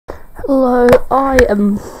Hello, I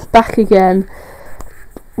am back again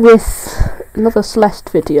with another Celeste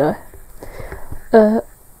video.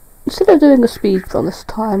 Instead of doing a speedrun this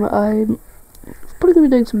time, I'm probably going to be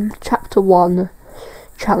doing some chapter 1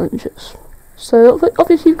 challenges. So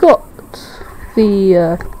obviously you've got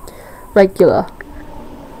the regular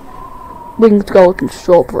winged golden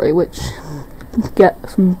strawberry, which you get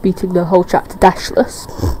from beating the whole chapter dashless.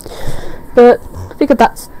 But I figured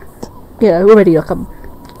that's, already like a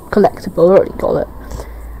collectible, already got it.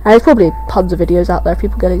 And there's probably tons of videos out there of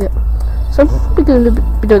people getting it. So I'm probably going to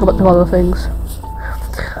be doing a bunch of other things.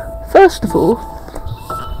 First of all,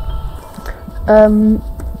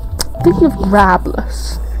 thinking of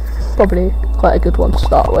grabless, probably quite a good one to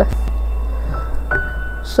start with.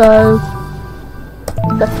 So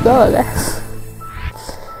let's go, I guess.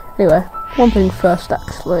 Anyway, one thing first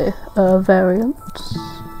actually, variants.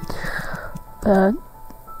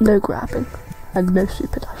 No grabbing and no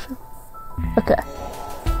super dashing. Okay,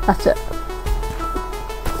 that's it.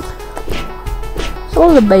 So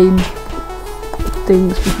one of the main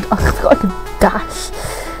things I forgot I could dash.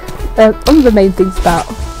 One of the main things about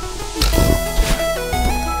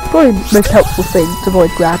probably the most helpful thing to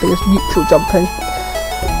avoid grabbing is neutral jumping.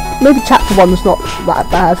 Maybe chapter 1's not that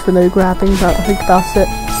bad for no grabbing, but I think about it.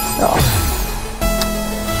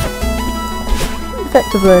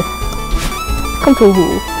 Effectively, come to a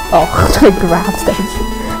wall. Oh, I'm trying to grab stage.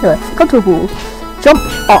 Anyway, come to a wall, jump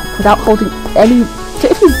up without holding any.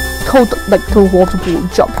 So if you hold like to a water ball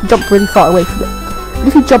and jump really far away from it.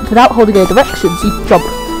 But if you jump without holding any directions, you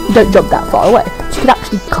don't jump that far away. So you can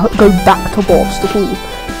actually go back towards the wall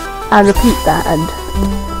and repeat that, and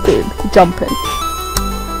boom, you're jumping.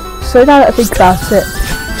 So now that I think about it,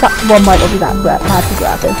 chapter 1 might not be that bad for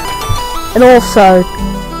grabbing. And also,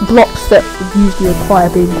 blocks that usually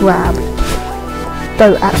require being grabbed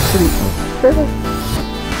don't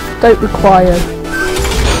require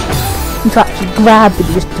you to actually grab them,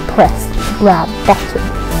 just to press the grab button.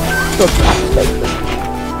 So to activate them.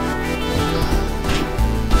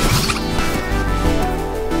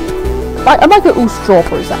 I might go all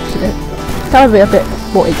strawberries actually. That would be a bit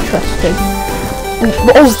more interesting.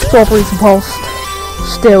 All strawberries whilst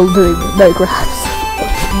still doing no grabs.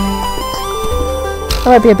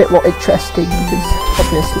 That might be a bit more interesting because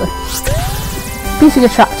obviously beating a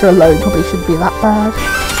chapter alone probably shouldn't be that bad.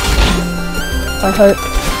 I hope.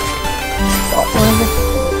 Not really.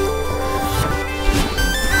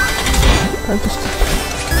 I'm just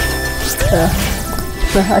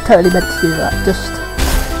I totally meant to do that, just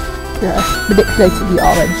manipulating the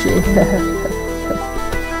RNG.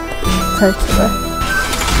 Totally.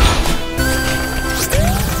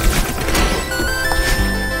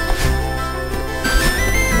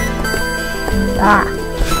 Ah.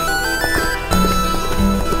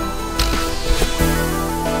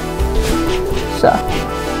 So, I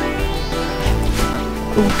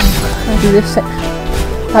do this section.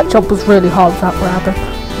 That jump was really hard without grabbing.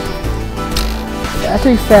 Yeah, to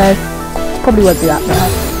be fair, it probably won't be that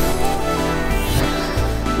bad.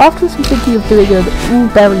 After some thinking of doing an all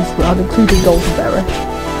berries run, including golden berry.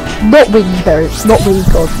 Not winged berries, not winged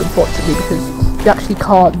golden, unfortunately, because you actually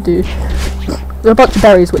can't do. There are a bunch of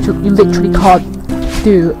berries which you literally can't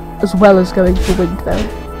do as well as going for winged berry.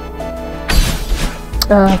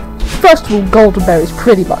 First of all, golden berry is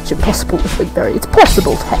pretty much impossible with winged berry. It's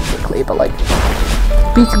possible technically, but like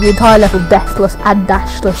beating the entire level deathless and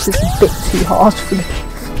dashless is a bit too hard for me.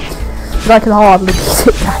 And I can hardly beat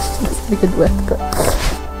it dashless to begin with. But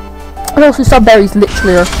and also some berries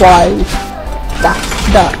literally require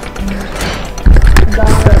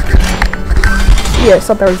yeah,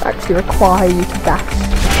 some berries actually require you to dash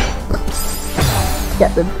to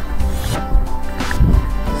get them.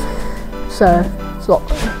 So it's not.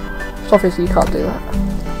 Obviously you can't do that.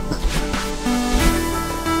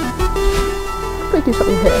 Let me do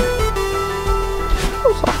something here.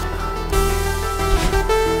 What's that?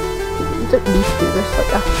 You don't need to do this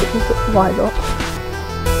like after, but why not?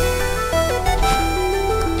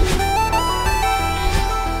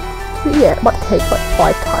 But yeah, it might take like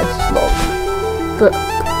 5 times as long. But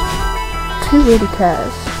who really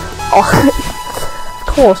cares? Oh, of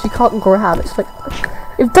course you can't grab. It's like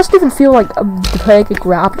it doesn't even feel like I'm playing a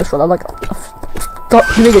grabless run. I'm like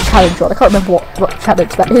doing a challenge run. I can't remember what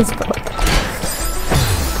challenge that is, but like,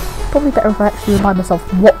 probably better if I actually remind myself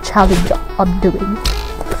what challenge I'm doing.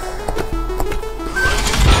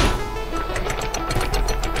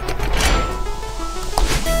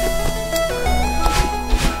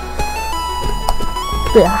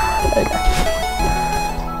 But yeah, okay.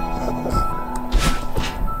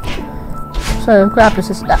 So grabless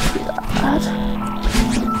isn't actually that bad.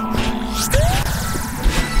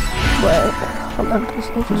 Wait, I'll load these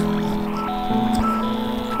stages.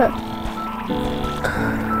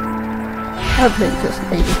 Hopefully just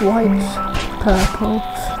stages white, purple,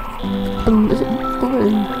 blue, is it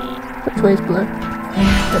blue? Which way is blue?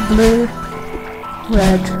 The blue,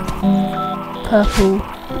 red, purple,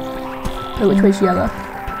 oh, which way is yellow?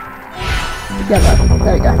 Yellow,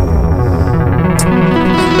 there we go.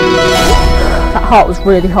 That heart was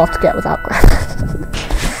really hard to get without grabbing.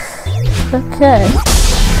 Okay.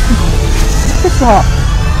 It's hot.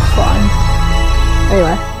 It's fine.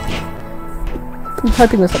 Anyway. I'm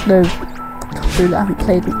hoping there's like no tutorial that I haven't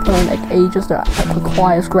played in like ages that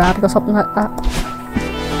requires grabbing or something like that.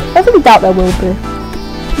 I really doubt there will be.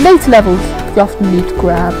 Later levels you often need to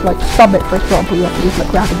grab, like Summit for example, you have to use like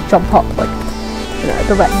grab and jump up like, you know,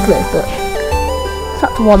 directly, but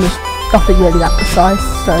Chapter 1 is nothing really that precise,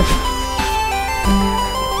 so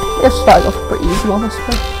it's starting off a pretty easy one I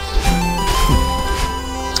suppose.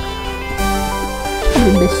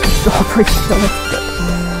 Probably missed the strawberry to be honest, but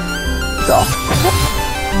stop.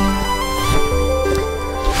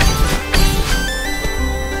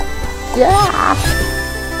 Yeah!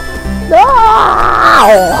 No!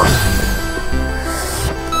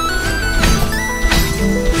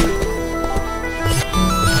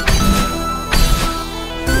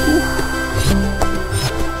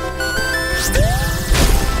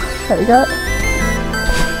 There we go.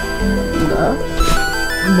 No.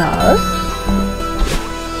 No.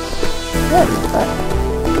 There we go.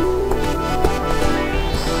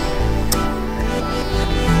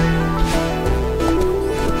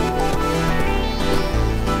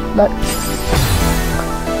 No.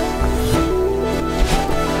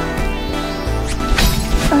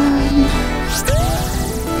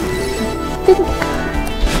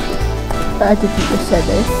 I didn't miss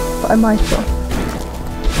any, but I might have.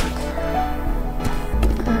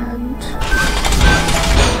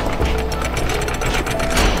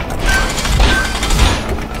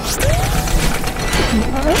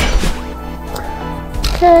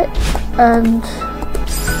 Okay, and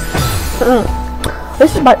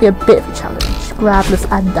this might be a bit of a challenge. Grabless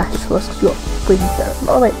and dash first because you've got green there.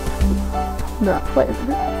 Oh wait, no, wait a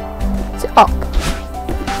minute. Is it up?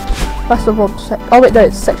 That's the wrong section. Oh wait, no,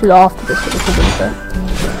 it's section after this one.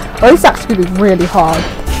 Oh, this is actually going to be really hard.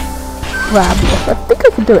 Grabless. I think I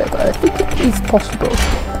can do it though. I think it is possible.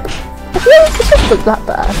 I feel like this doesn't look that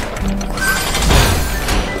bad.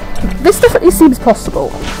 This definitely seems possible,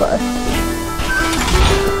 though.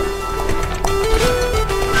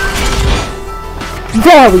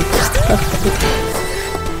 There we go!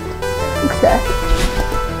 Okay.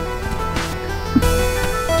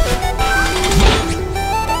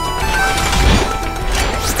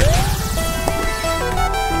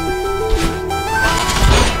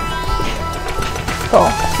 Oh,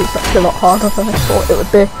 this is actually a lot harder than I thought it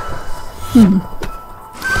would be.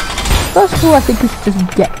 First of all, I think we should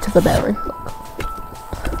just get to the berry.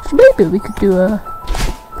 So maybe we could do a...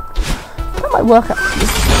 That might work actually.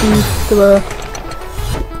 Do a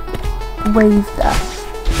wave dash.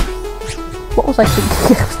 What was I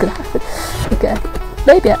thinking was going to happen? Okay.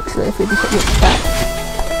 Maybe actually if we just look back.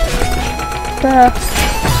 There.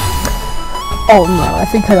 Oh no, I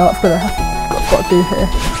think I know what I've got to do here.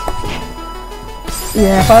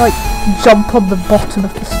 Yeah, if I like jump on the bottom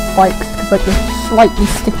of the spikes because like they're slightly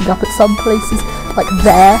sticking up at some places, like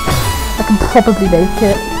there, I can probably make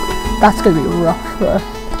it. That's going to be rough though.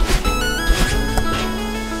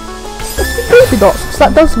 Maybe not, because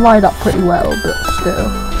that does line up pretty well, but still.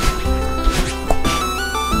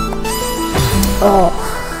 Oh.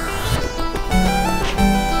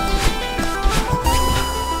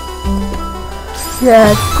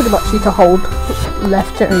 Yeah, pretty much need to hold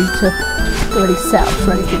left generally to do any setups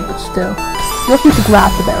or anything, but still. You also need to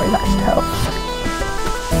grab the berry, that should help.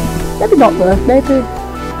 Maybe not though, maybe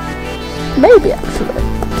actually.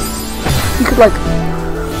 You could like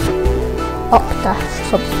up dash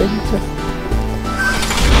something to,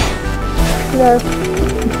 you know,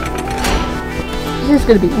 this is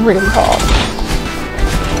going to be really hard.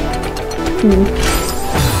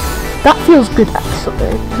 That feels good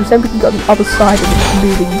actually, because then we can go on the other side of this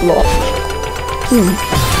moving block.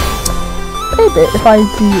 Maybe if I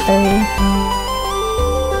do a...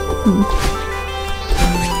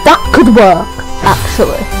 That could work,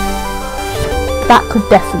 actually. That could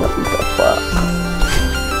definitely work.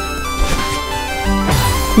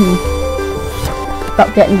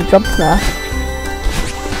 About getting the jump there.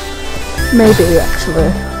 Maybe actually,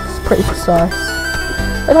 it's pretty precise.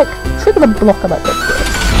 I like trigger the block I might get to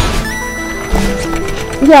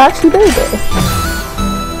it. Yeah, actually maybe.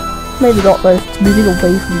 Maybe not though, it's moving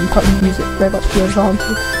away from you, you can't use it very much to your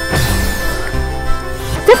advantage.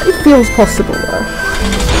 I definitely feels possible though.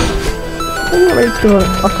 I'm not ready to do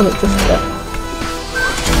up on it just yet.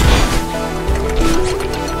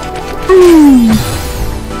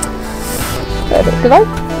 Did I?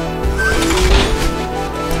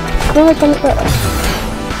 Could I have done it better?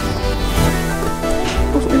 I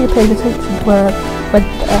wasn't really paying attention to where I went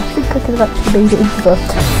there. I think I could have actually made it into the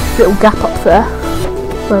little gap up there.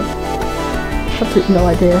 But absolutely no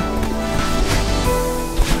idea.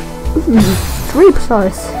 Very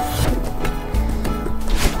precise.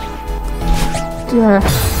 Yeah.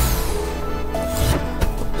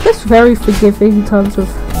 It's very forgiving in terms of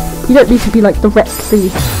you don't need to be like directly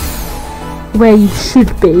where you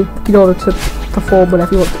should be in order to perform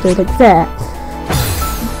whatever you want to do. Like there.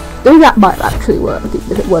 Maybe that might actually work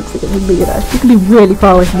if it weren't forgiving me, you know. You can be really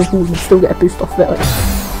far away from the wall and still get a boost off of it. Like, I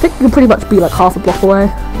think you can pretty much be like half a block away,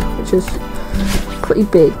 which is pretty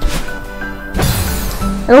big.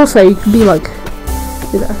 And also you can be like,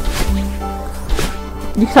 you know,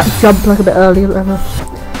 you can jump like a bit early or whatever.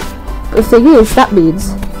 But the thing is, that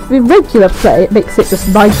means in regular play it makes it just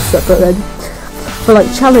nicer, but then for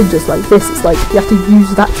like challenges like this, it's like you have to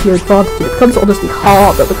use that to your advantage. It becomes honestly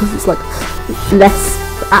harder because it's like less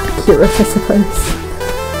accurate, I suppose.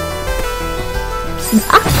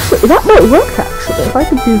 Actually, that might work actually, if I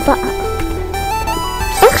can do that.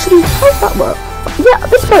 Actually, how does that work? Yeah,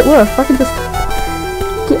 this might work if I can just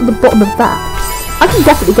get on the bottom of that. I can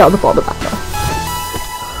definitely get on the bottom of that though.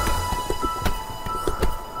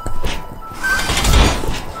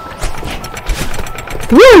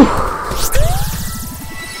 Woo!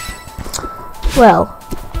 Well,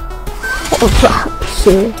 what was that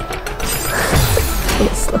shit?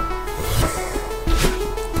 Honestly.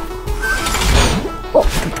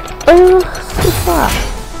 What's that?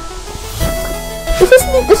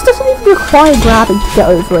 This doesn't even require grabbing to get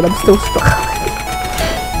over it, I'm still struggling.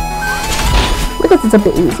 I guess it's a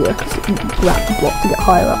bit easier because you can grab the block to get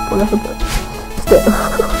higher up or whatever, but still.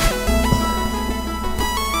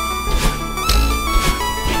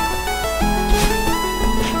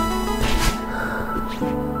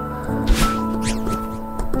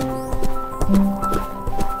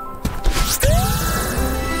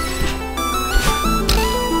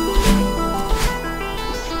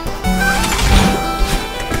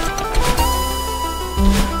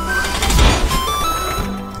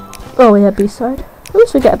 Oh yeah, B-side. I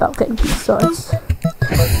always forget about getting B-sides.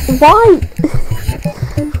 Why?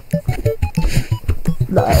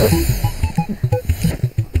 No.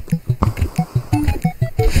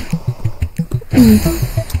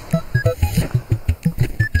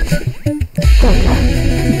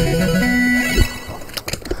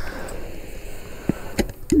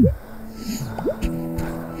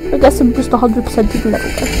 I guess I'm just 100% in the level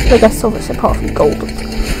though. I guess obviously apart from golden.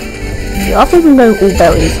 Yeah, after we know all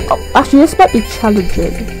berries. Oh, actually, this might be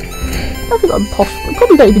challenging. I think impossible.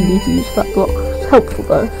 Probably don't even need to use that block. It's helpful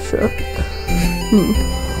though, sure.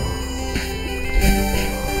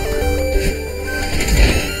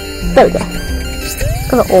 There we go.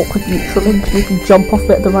 Kind of awkward neutral link. You can jump off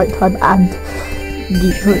it at the right time and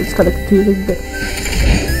neutral. It's kind of confusing, but.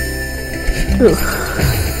 Ugh.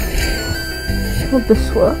 Will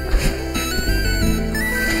this work?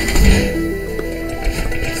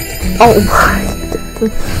 Oh my. So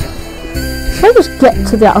I just get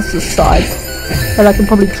to the other side, and I can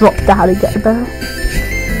probably drop down and get there.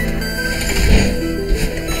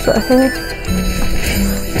 So here.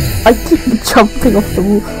 I keep jumping off the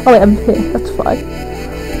wall. Oh wait, I'm here, that's fine.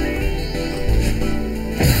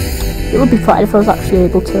 It would be fine if I was actually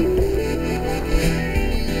able to do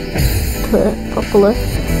it properly.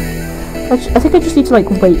 I think I just need to like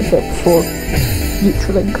wait a bit before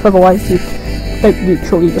neutraling, otherwise you don't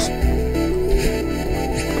neutral, you just,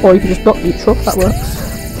 or you can just not neutral, that works.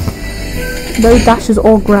 No dashes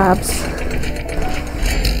or grabs.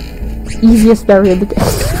 Easiest berry in the game.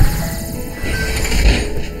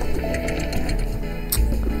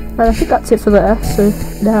 And I think that's it for there, so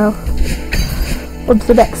now on to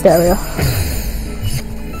the next area.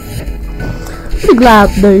 I'm really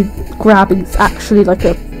glad no grabbing is actually like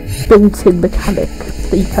a built-in mechanic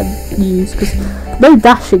that you can use, because no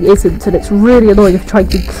dashing isn't, and it's really annoying if you're trying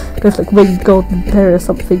to go for like winged golden berry or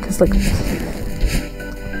something, because like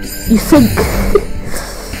you think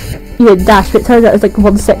you didn't dash, but it turns out it's like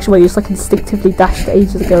one section where you just like instinctively dashed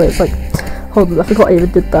ages ago. It's like, hold on, I forgot I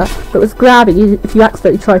even did that. But with grabbing, if you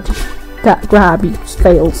accidentally try to grab, you just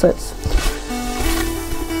fail, so it's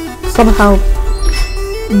somehow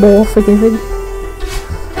more forgiving.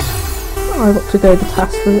 I want to go the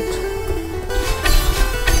task for it.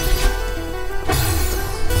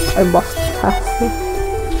 I must task it.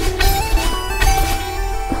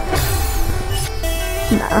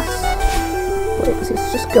 Nah. grass. Wait, let's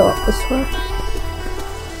just go up this way.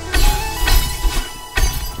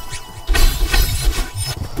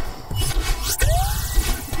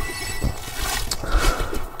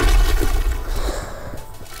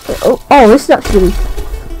 Oh, this is actually...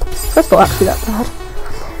 That's not actually that bad.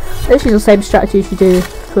 This is the same strategy as you do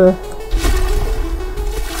for...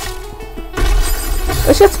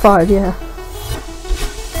 It's just fine, yeah.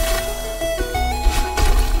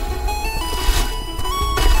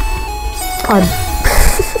 I'm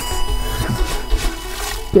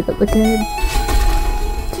good at the game.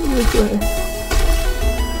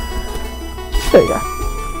 There you go.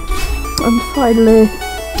 And finally...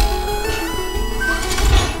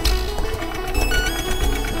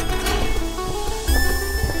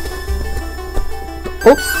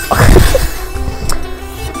 Oh!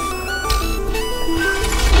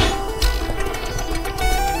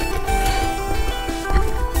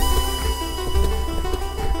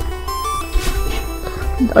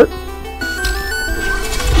 No.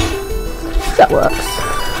 That works.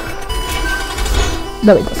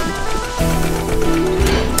 No, it doesn't.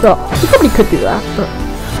 Oh, you probably could do that, but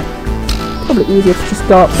probably easier to just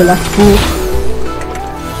go up the left wall.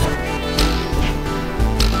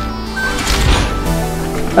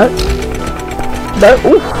 No. No.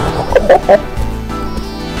 Ooh.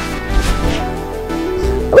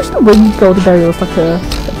 I wish the winged golden berry was like a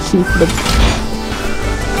achievement.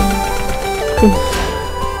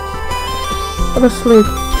 Honestly,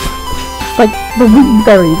 like the winged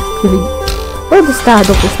berry giving. I understand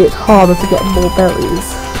obviously it's harder to get more berries,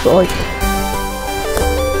 but like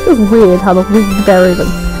it was weird how the winged berry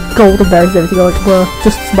and golden berries and everything like were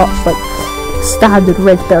just as much like standard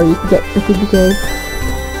red berry you can get within the game.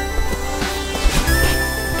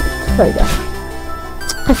 There you go.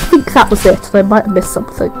 I think that was it, and I might have missed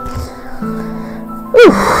something.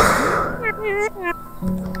 Oof.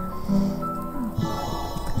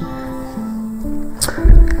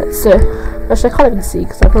 So, actually I can't even see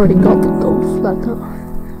because I've already got the gold flag up.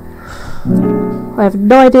 I have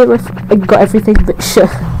no idea if I got everything, but sure.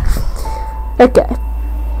 Okay.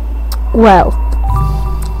 Well,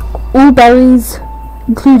 all berries,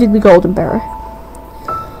 including the golden berry.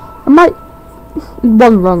 I might in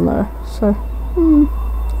one run though, so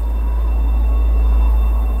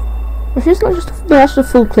if it's not just a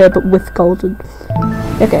full clear but with golden.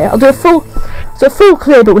 Okay, I'll do a full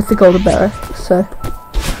clear but with the golden berry. So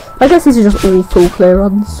I guess these are just all full clear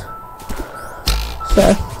runs.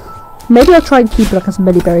 So maybe I'll try and keep like as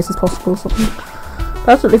many berries as possible or something. But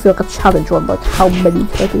I definitely feel like a challenge one, like how many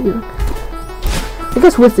can I do? I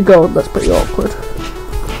guess with the gold that's pretty awkward.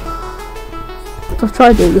 I've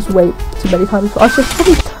tried doing this way too many times, but I should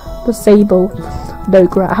probably disable no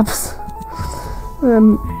grabs.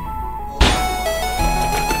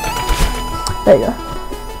 There you go.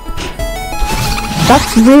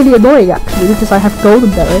 That's really annoying actually, because I have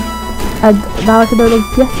golden berry, and now I can no longer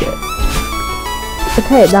get it.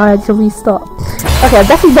 Okay, now I need to restart. Okay, I'm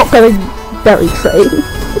definitely not going berry train.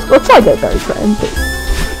 I'll try go berry train, but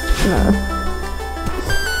no.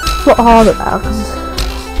 It's a lot harder now, because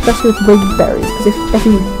especially with winged berries, because if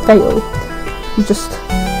you fail, you just...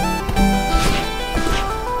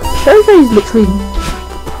 Berry trains literally...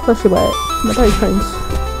 Actually wait, my berry trains...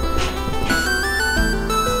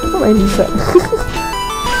 Not really so.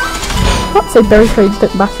 I can't say berry trains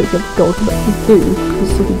don't matter if you have gold, but you do,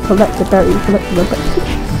 because if you collect a berry, you collect a berry.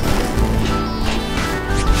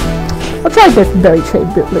 I'll try and go for berry train,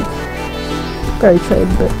 but like... Berry train,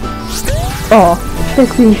 but... Oh,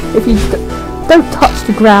 basically, if you don't touch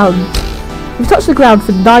the ground, if you touch the ground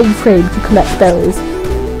for 9 frames, you collect berries.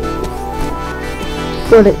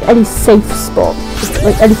 For like, any safe spot,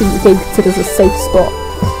 like anything the game considers a safe spot.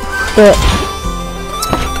 But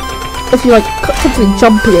if you like constantly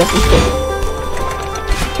jumping everything,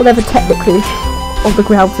 well, never technically on the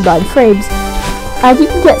ground for 9 frames, and you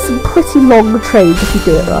can get some pretty long trains if you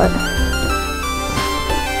do it right.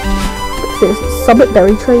 Seriously, summit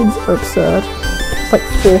berry trains are absurd. It's like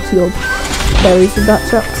 40 odd berries in that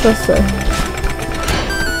chapter, so.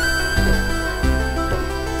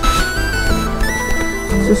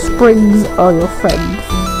 So springs are your friend,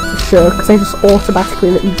 for sure, because they just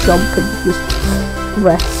automatically let you jump and just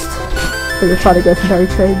rest when you're trying to go for berry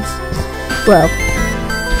trains. Well,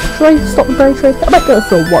 should I stop the berry train? I might go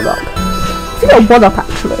for a 1-up. I think a 1-up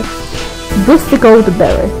actually, with the golden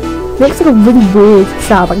berry. It makes like a really weird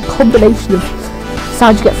sound, like a combination of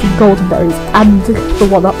sound you get from golden berries and the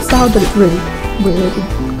 1-up sound, and it's really weird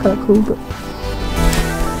and kind of cool, but...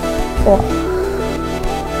 Oh.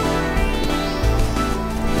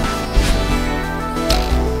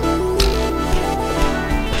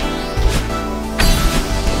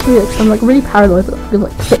 Yeah, I'm like really paranoid that I'm gonna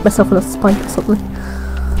like hit myself with a spike or something.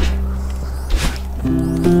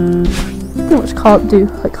 Pretty much can't do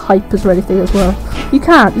like hypers or anything as well. You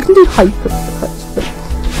can do hypers, but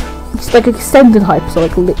it's like extended hypers are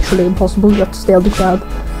like literally impossible. You have to stay on the ground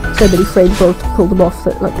so many frames to pull them off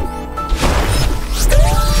that like.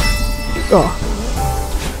 Oh.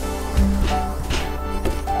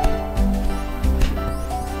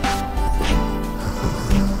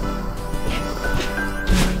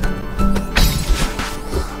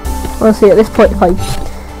 Honestly, at this point, if I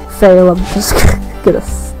fail, I'm just gonna,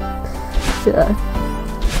 you know,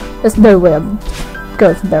 there's no way I'm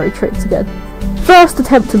going for berry trains again. First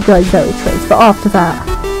attempt of going berry trains, but after that,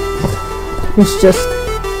 it's just,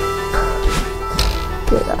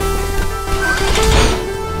 you know,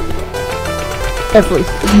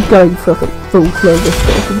 everything going for like a full flow this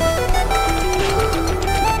version.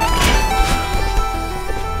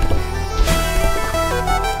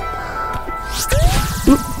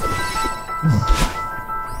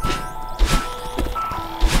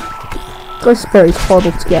 Ghost berry's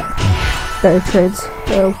horrible to get. Berry trains.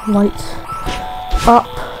 White. Up.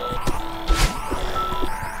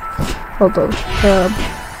 Hold on.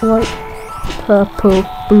 White. Purple.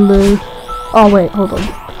 Blue. Oh wait, hold on.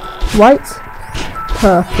 White.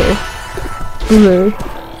 Purple. Blue.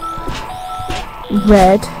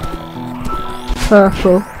 Red.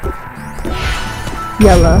 Purple.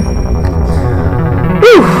 Yellow.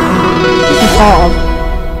 Whew! This is hard.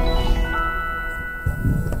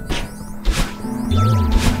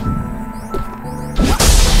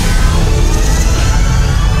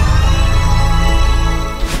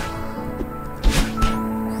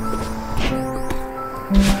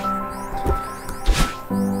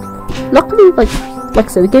 Luckily, like I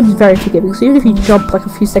said, the game is very forgiving, so even if you jump like a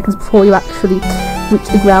few seconds before you actually reach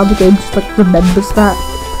the ground, the game just like remembers that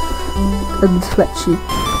and lets you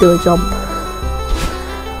do a jump.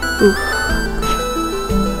 Oof.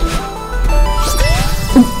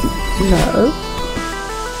 No.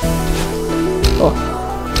 Oh.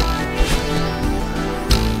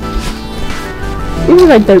 Even if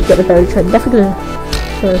I don't get the berry train, I'm definitely gonna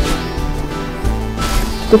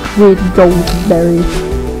the weird golden berry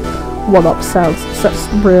one-up sounds. So that's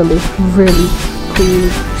really, really cool,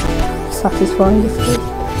 satisfying.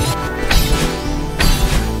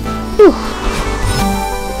 Whew.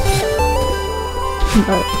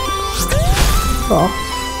 No. Oh.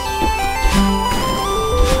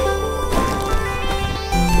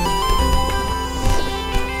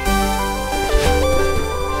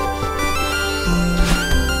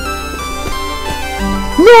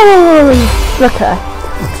 No! Okay.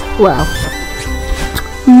 Well.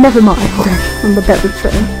 Never mind on the berry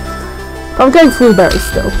train. But I'm going for all berries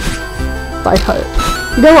still. I hope.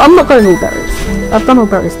 You know what? I'm not going all berries. I've done all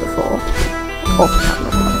berries before. Off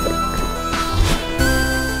camera, I think.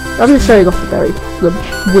 I'm just showing off the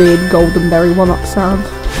weird golden berry one-up sound.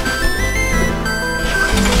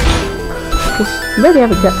 Because you really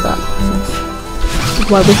haven't get that. That's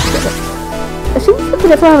why I wish to get it. It seems like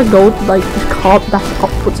whenever I have a gold, like, just can't dash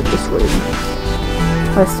upwards in this room.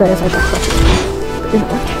 I say as I dash up. You know,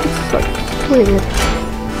 it's like weird.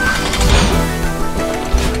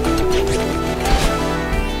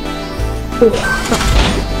 Oh,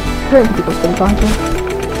 I don't think it was going to die there.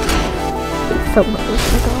 It felt like it was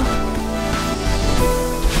going to die.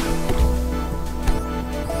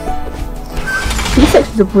 These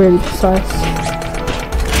sections are really precise.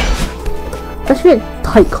 Especially like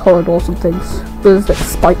tight corridors and things. There's like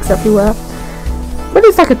spikes everywhere. When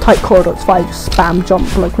it's like a tight corridor, it's fine, just spam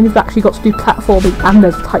jump. Like when you've actually got to do platforming and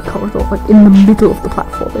there's a tight corridor, like in the middle of the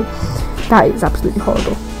platforming, that is absolutely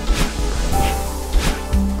horrible.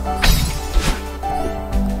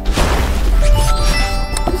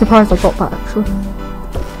 I'm surprised I got that actually.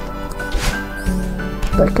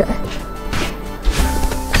 Okay.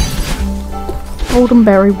 Golden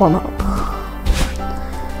berry one-up.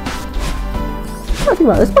 I think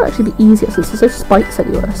about it, this might actually be easier since there's no spikes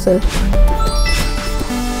anywhere, so.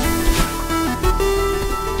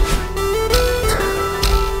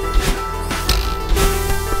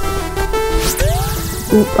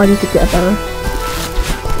 Ooh, I need to get a berry.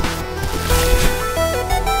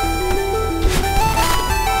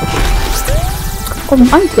 Oh,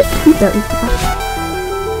 I need to get 2 berries for that.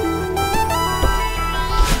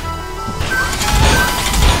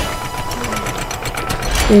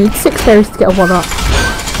 You need 6 berries to get a 1-up.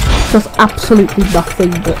 Does absolutely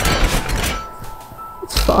nothing, but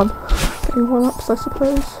it's fun. Getting 1-ups, I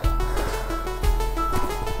suppose.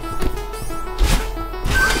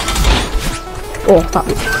 Oh, that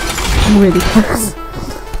was really close.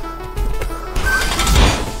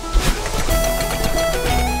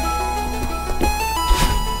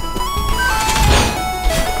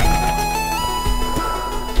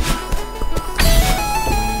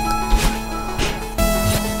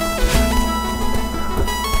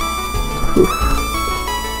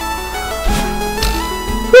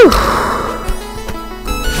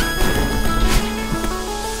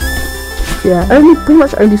 Yeah, pretty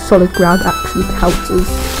much only solid ground actually counts as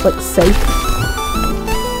like safe.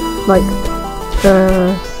 Like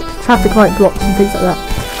traffic light blocks and things like that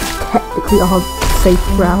technically aren't safe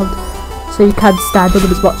ground, so you can stand on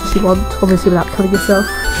them as much as you want, obviously without killing yourself.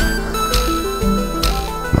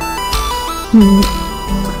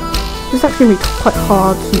 It's actually quite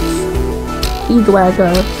hard to either way I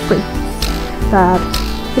go, it's pretty bad.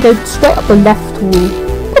 I go straight up the left wall.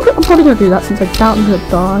 I'm probably going to do that since I doubt I'm going to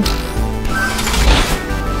die.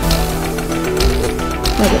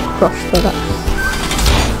 I get crushed by that.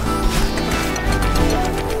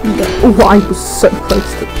 Yeah. Oh, I was so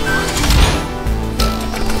close to it.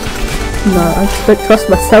 No, I just don't trust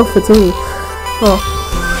myself at all. Oh.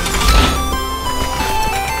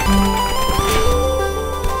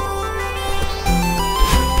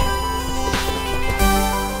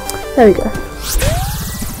 There we go.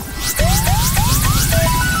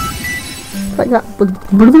 Like that.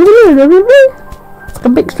 It's like a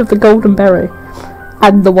mixture of the golden berry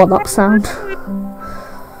and the 1-up sound.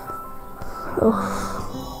 Oh.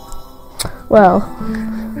 Well,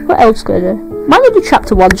 what else could I do? Might not do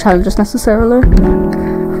chapter 1 challenges necessarily.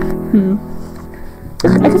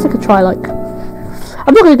 I guess I could try like.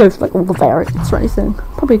 I'm not gonna go for like all the variants or anything.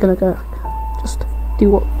 Probably gonna go just do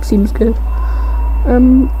what seems good.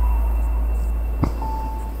 I'm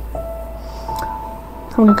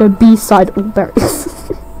gonna go B-side all berries.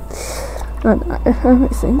 I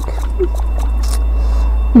think.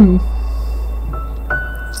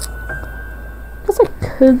 Guess I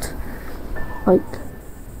could, like.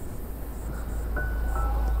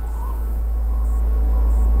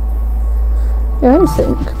 Yeah, I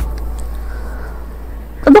think.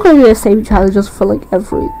 I'm not gonna do the same challenges for like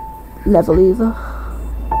every level either.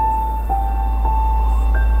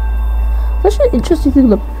 That's actually an interesting thing.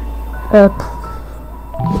 The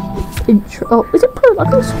intro. Oh, is it prologue? I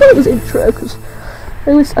could have sworn it was intro because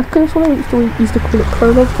I could have sworn I used to call it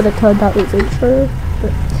prologue, but it turned out it was intro.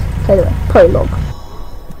 But anyway, prologue.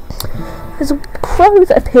 There's a crow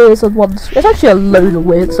that appears on one screen. There's actually a load of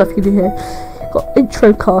weird stuff you can do here. Got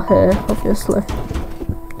intro car here, obviously.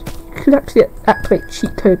 You can actually activate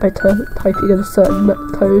cheat code by typing in a certain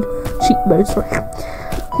code. Cheat mode, sorry.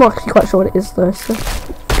 I'm not actually quite sure what it is though. So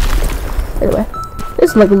anyway,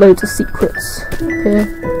 there's like loads of secrets here.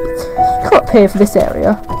 You can't pay for this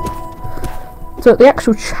area. So the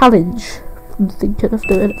actual challenge I'm thinking of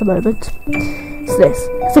doing at the moment is this.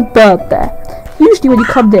 It's a bird there. Usually when you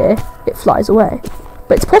come near, it flies away.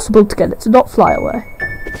 But it's possible to get it to not fly away.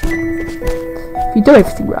 If you do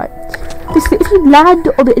everything right. Basically, if you land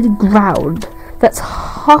on it in the ground that's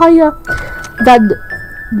higher than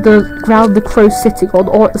the ground the crow's sitting on,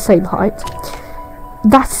 or at the same height,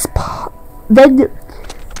 then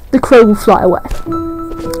the crow will fly away.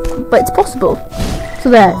 But it's possible. So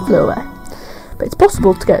there, it flew away. But it's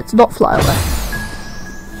possible to get it to not fly away.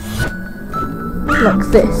 Like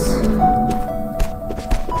this.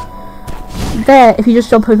 There, if you just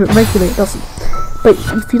jump over it regularly, it doesn't. But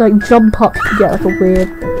if you like jump up, you can get like a weird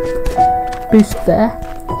boost there.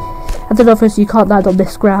 And then obviously you can't land on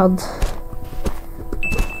this ground.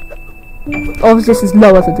 Obviously this is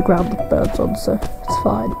lower than the ground the bird's on, so it's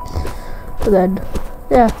fine. But then,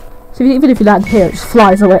 yeah. So even if you land here, it just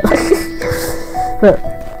flies away. But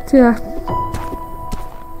yeah.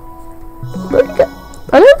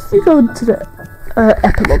 I don't know if you go into the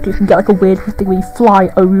epilogue, you can get like a weird thing where you fly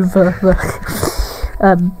over the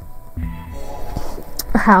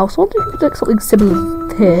house. I wonder if you could do something similar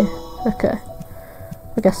here. Okay.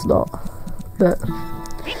 I guess not. But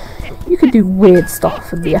you can do weird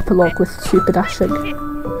stuff in the epilogue with super dashing.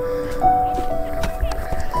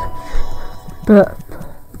 But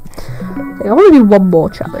I want to do one more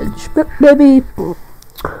challenge. But maybe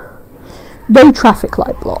no traffic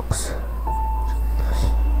light blocks.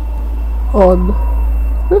 On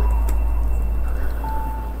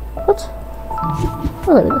what?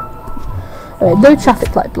 Oh, there we go. Anyway, no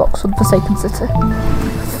traffic light blocks on Forsaken City.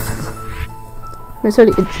 It's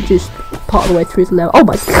only introduced part of the way through the level. Oh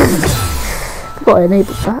my god! I forgot I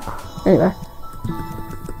enabled that. Anyway.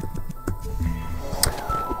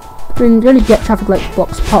 I mean, you only get traffic light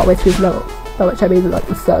blocks part of the way through the level. By which I mean like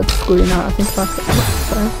the third screen out, I think about it.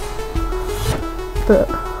 But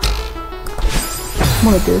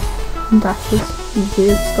what I do? Dashes and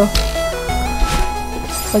weird stuff.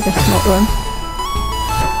 I guess not then.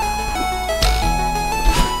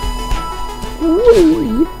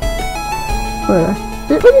 Whee!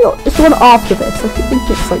 It's the one after this. I think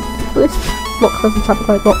it's like this block has a traffic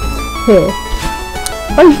light block here.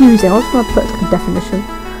 I was using, I was going to put like a definition.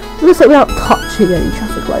 It looks like without touching any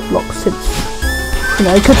traffic light blocks since You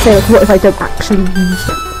know, you could say, like, what if I don't actually use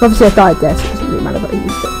it? Obviously, I died there, so it doesn't really matter that I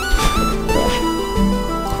used it. Yeah.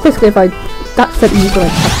 Basically, if I accidentally use it, I'd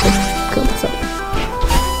have to kill myself.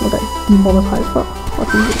 Would I demonetize that?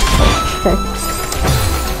 Okay.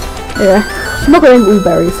 Yeah. I'm not getting all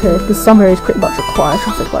berries here, because some areas pretty much require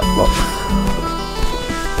traffic light blocks.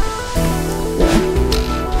 Yeah.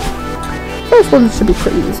 First ones should be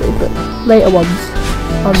pretty easy, but later ones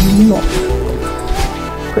are not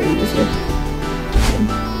pretty easy.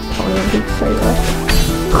 Can't really say that.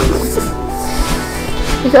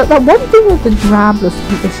 That one thing with the grabless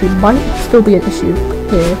issue might still be an issue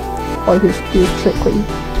here. Or you just do a trick where you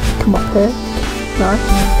come up here. Nice.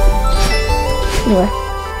 Anyway.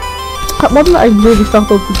 That one that I really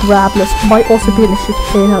struggled with grabless might also be an issue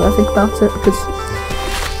here now that I think about it, because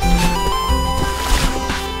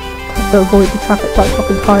I have to avoid the traffic light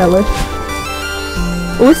block entirely.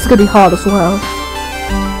 Oh, this is going to be hard as well.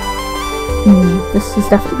 This is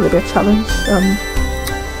definitely going to be a challenge.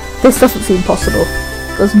 This doesn't seem possible.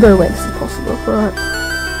 There's no way this is possible, right?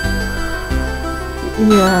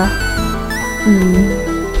 Yeah.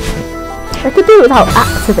 I could do it without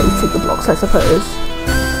activating the blocks, I suppose.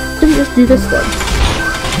 Couldn't you just do this then?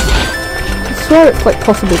 I swear it's like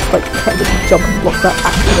possible to like technically jump on blocks without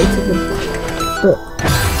activating them. But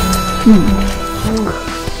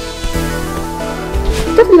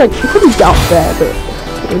definitely like you couldn't get up there, but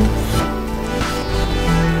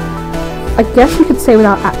I guess we could say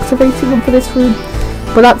without activating them for this room,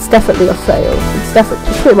 but that's definitely a fail. It's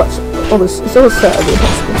pretty much almost certainly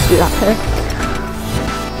impossible to do that here.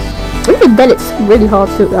 Even then it's really hard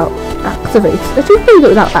to do it without activating. I should do it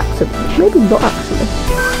without activating. Maybe not actually.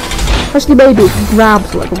 Actually maybe it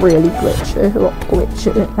grabs like really glitchy, not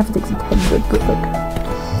glitchy, everything's intended, but like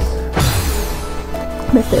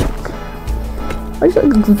I think I just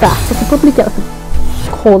like that. I could probably get like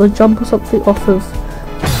a corner jump or something off of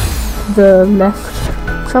the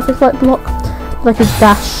left traffic light block. Like a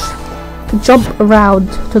dash, jump around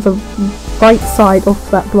to the right side of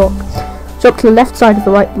that block, jump to the left side of the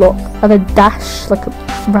right block, and then dash like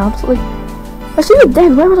around something. Actually,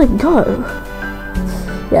 then where would I go?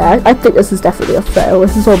 Yeah, I think this is definitely a fail.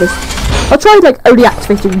 This is almost. I'll try like only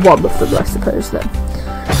activating one of them, I suppose. Then,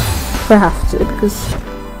 if I have to, because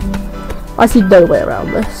I see no way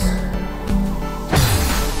around this.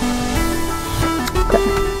 Okay.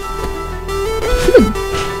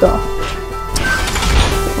 Duh.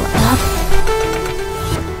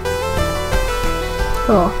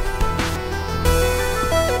 Oh.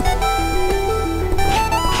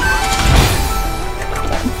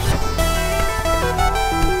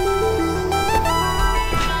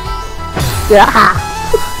 Yeah.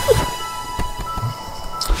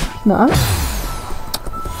 No.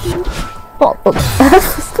 What the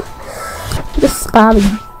just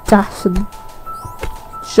spamming dash and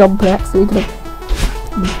jump and accidentally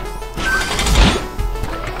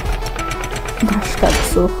dash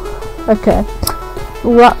cancel. Okay.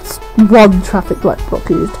 Well, that's one traffic light block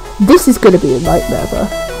used. This is going to be a nightmare though.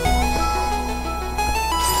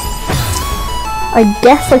 I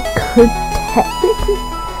guess I could technically...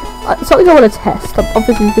 something I want to test.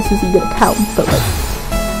 Obviously this isn't going to count, but like...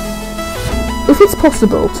 if it's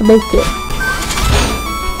possible to make it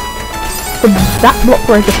from that block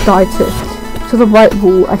where I just died to the right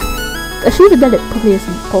wall, I should even then it probably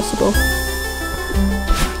isn't possible.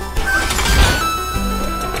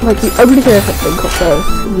 Like, the only thing I can think of there is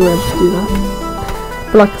you were able to do that.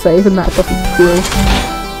 But like I say, even that doesn't feel...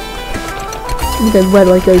 And then where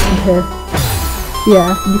do I go from here?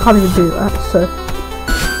 Yeah, you can't even do that, so...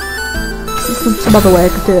 There's some other way I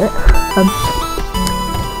could do it.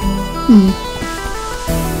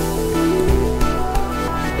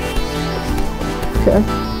 Okay.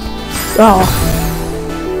 Oh.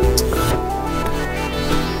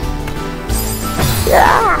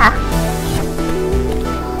 Yeah!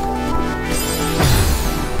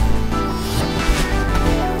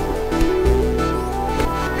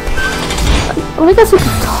 Well, I guess we could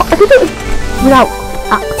I could do it without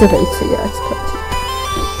activating it, I suppose.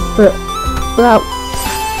 But without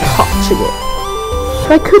touching it.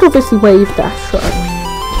 I could obviously wave dash, right?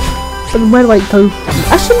 But where do I go from?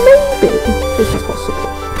 Actually, maybe this is possible.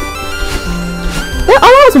 Yeah, oh,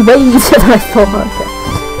 that was way easier than I thought. Okay.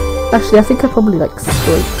 Actually, I think I probably like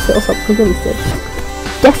scraped it or something. Let me see.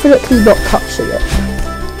 Definitely not touching it.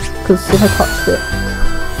 Because if I touched it,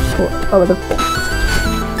 I would have bonked.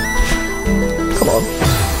 Come on.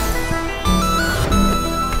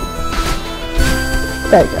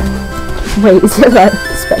 There you go. Way easier than I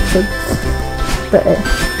expected. But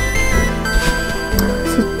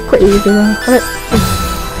this is pretty easy now.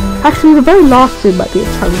 Actually, the very last room might be a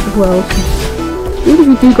challenge as well. Even if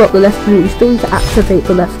you do got the left blue, you still need to activate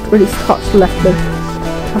the left, or at least touch the left blue.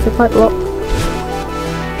 Traffic light block.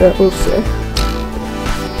 But we'll see.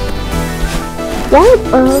 Why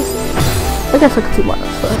on earth? I guess I could do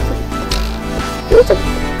minus first. It's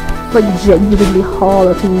like genuinely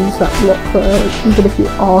harder to use that block though, even if you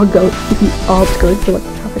are going to like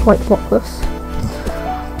traffic light blockless.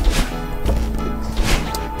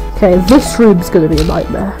 Okay, this room's gonna be a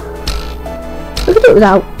nightmare. We can do it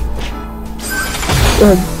without.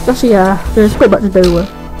 Actually, yeah, there's pretty much nowhere.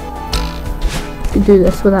 You can do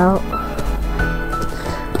this without.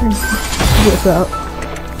 Do this without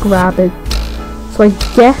grabbing. So I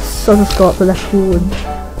guess I just got the left wall and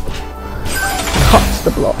touch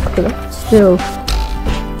the block, but it's still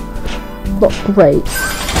not great.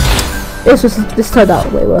 This turned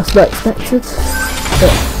out way worse than I expected.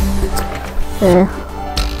 But yeah.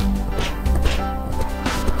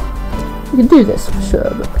 You can do this for sure,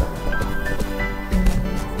 but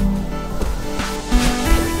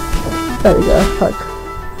there we go, like,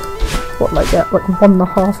 what, like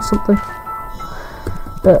 1.5 or something,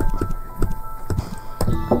 but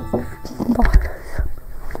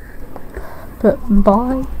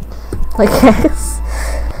bye, I guess.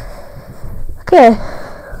 Okay,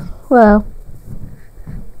 well,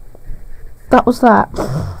 that was that.